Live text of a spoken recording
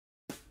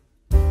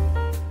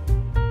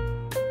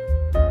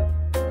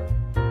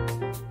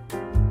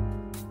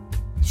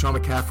Sean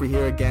McCaffrey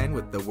here again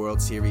with the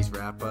World Series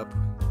wrap-up.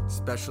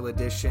 Special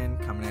edition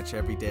coming at you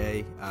every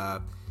day.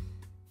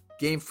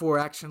 Game 4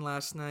 action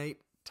last night.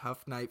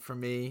 Tough night for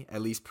me,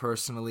 at least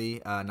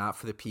personally. Not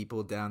for the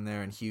people down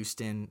there in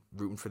Houston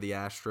rooting for the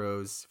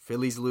Astros.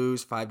 Phillies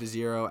lose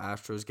 5-0.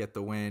 Astros get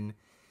the win.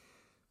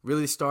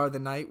 Really the star of the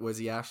night was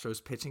the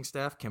Astros pitching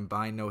staff.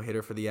 Combined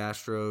no-hitter for the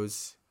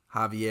Astros.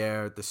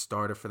 Javier, the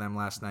starter for them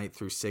last night,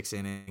 threw 6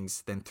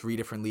 innings. Then 3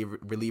 different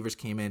relievers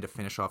came in to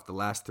finish off the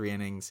last 3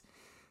 innings.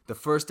 The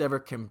first ever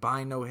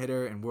combined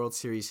no-hitter in World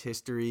Series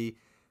history.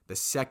 The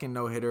second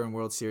no-hitter in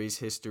World Series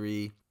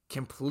history.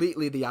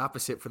 Completely the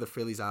opposite for the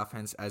Phillies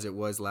offense as it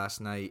was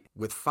last night,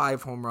 with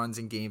 5 home runs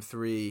in Game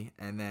 3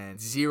 and then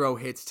 0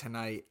 hits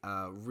tonight.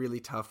 Really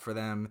tough for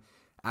them.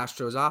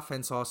 Astros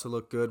offense also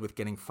looked good with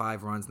getting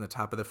 5 runs in the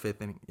top of the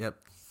 5th inning. Yep.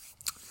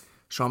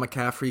 Sean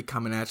McCaffrey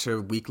coming at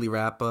you, weekly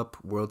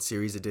wrap-up, World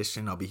Series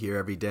edition. I'll be here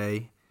every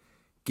day,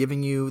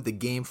 giving you the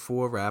Game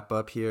 4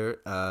 wrap-up here.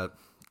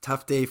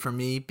 Tough day for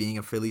me being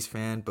a Phillies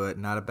fan, but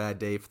not a bad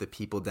day for the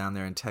people down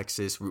there in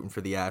Texas rooting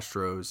for the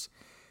Astros.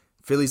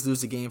 Phillies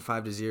lose the game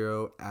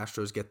 5-0.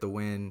 Astros get the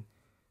win.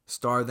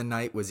 Star of the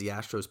night was the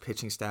Astros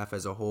pitching staff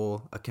as a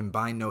whole. A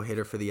combined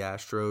no-hitter for the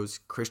Astros.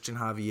 Christian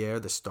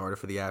Javier, the starter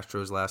for the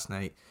Astros last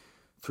night,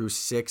 threw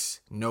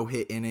 6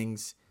 no-hit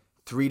innings.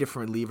 3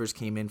 different relievers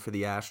came in for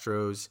the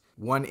Astros.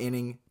 1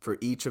 inning for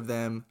each of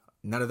them.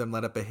 None of them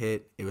let up a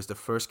hit. It was the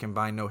first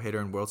combined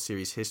no-hitter in World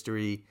Series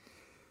history.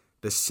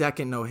 The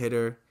second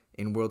no-hitter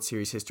in World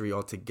Series history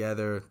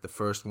altogether. The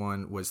first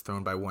one was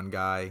thrown by 1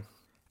 guy.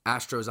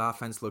 Astros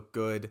offense looked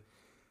good,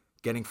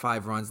 getting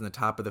 5 runs in the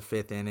top of the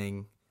 5th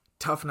inning.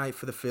 Tough night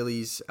for the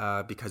Phillies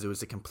because it was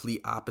the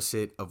complete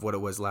opposite of what it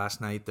was last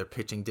night. Their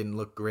pitching didn't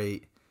look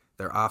great.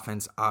 Their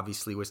offense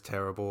obviously was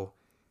terrible.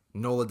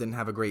 Nola didn't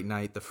have a great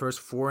night. The first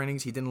 4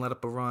 innings, he didn't let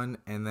up a run,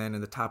 and then in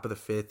the top of the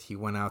 5th, he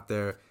went out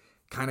there,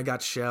 kind of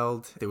got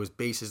shelled. There was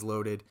bases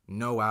loaded,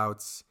 no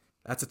outs.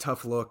 That's a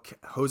tough look.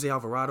 Jose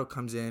Alvarado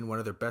comes in, one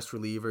of their best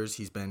relievers.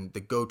 He's been the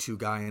go-to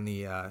guy in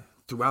the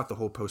throughout the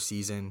whole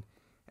postseason,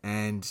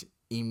 and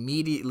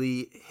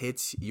immediately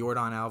hits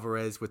Yordan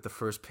Alvarez with the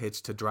first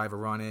pitch to drive a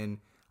run in.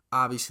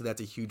 Obviously,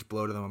 that's a huge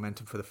blow to the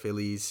momentum for the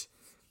Phillies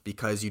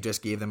because you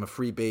just gave them a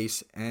free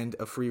base and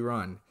a free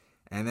run.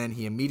 And then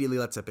he immediately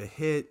lets up a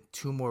hit,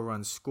 2 more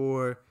runs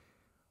score.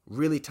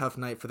 Really tough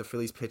night for the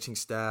Phillies pitching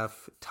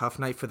staff. Tough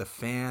night for the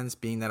fans,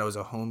 being that it was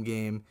a home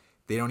game.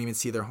 They don't even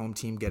see their home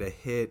team get a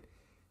hit.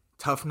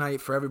 Tough night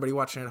for everybody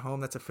watching at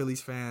home that's a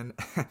Phillies fan.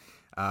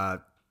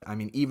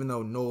 Even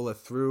though Nola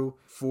threw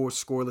 4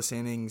 scoreless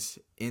innings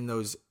in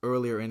those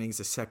earlier innings,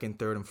 the 2nd,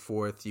 3rd, and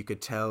 4th, you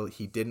could tell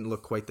he didn't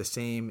look quite the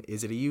same.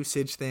 Is it a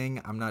usage thing?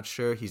 I'm not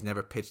sure. He's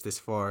never pitched this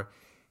far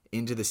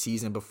into the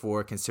season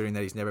before, considering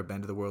that he's never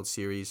been to the World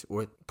Series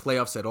or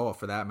playoffs at all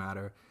for that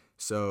matter.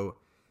 So,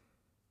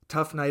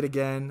 tough night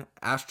again.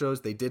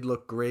 Astros, they did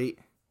look great.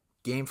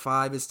 Game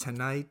 5 is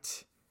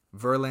tonight.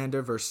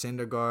 Verlander versus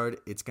Syndergaard.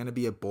 It's going to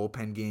be a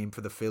bullpen game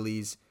for the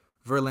Phillies.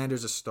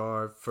 Verlander's a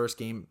star. First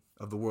game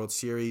of the World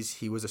Series,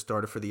 he was a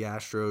starter for the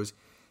Astros.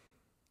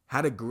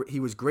 He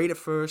was great at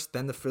first,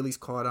 then the Phillies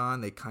caught on.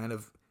 They kind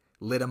of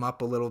lit him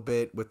up a little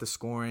bit with the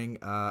scoring.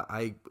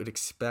 I would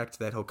expect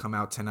that he'll come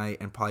out tonight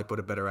and probably put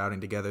a better outing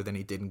together than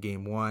he did in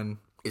Game 1.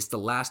 It's the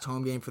last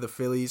home game for the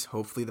Phillies.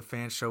 Hopefully the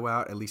fans show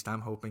out. At least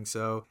I'm hoping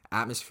so.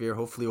 Atmosphere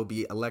hopefully will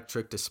be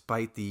electric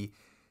despite the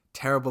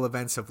terrible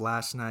events of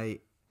last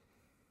night.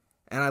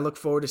 And I look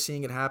forward to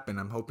seeing it happen.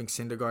 I'm hoping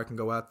Syndergaard can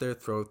go out there,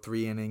 throw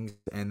 3 innings,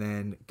 and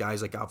then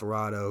guys like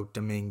Alvarado,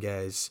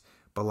 Dominguez,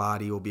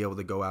 Bilotti will be able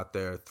to go out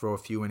there, throw a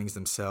few innings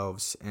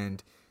themselves,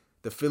 and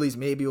the Phillies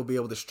maybe will be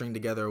able to string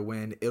together a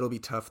win. It'll be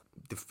tough.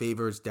 The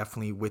favor is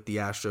definitely with the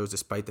Astros,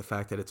 despite the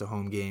fact that it's a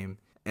home game.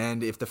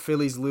 And if the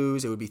Phillies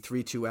lose, it would be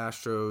 3-2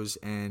 Astros,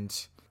 and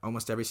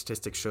almost every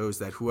statistic shows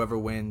that whoever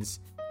wins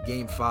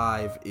Game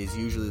 5 is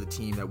usually the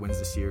team that wins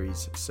the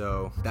series.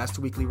 So that's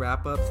the weekly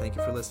wrap-up. Thank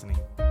you for listening.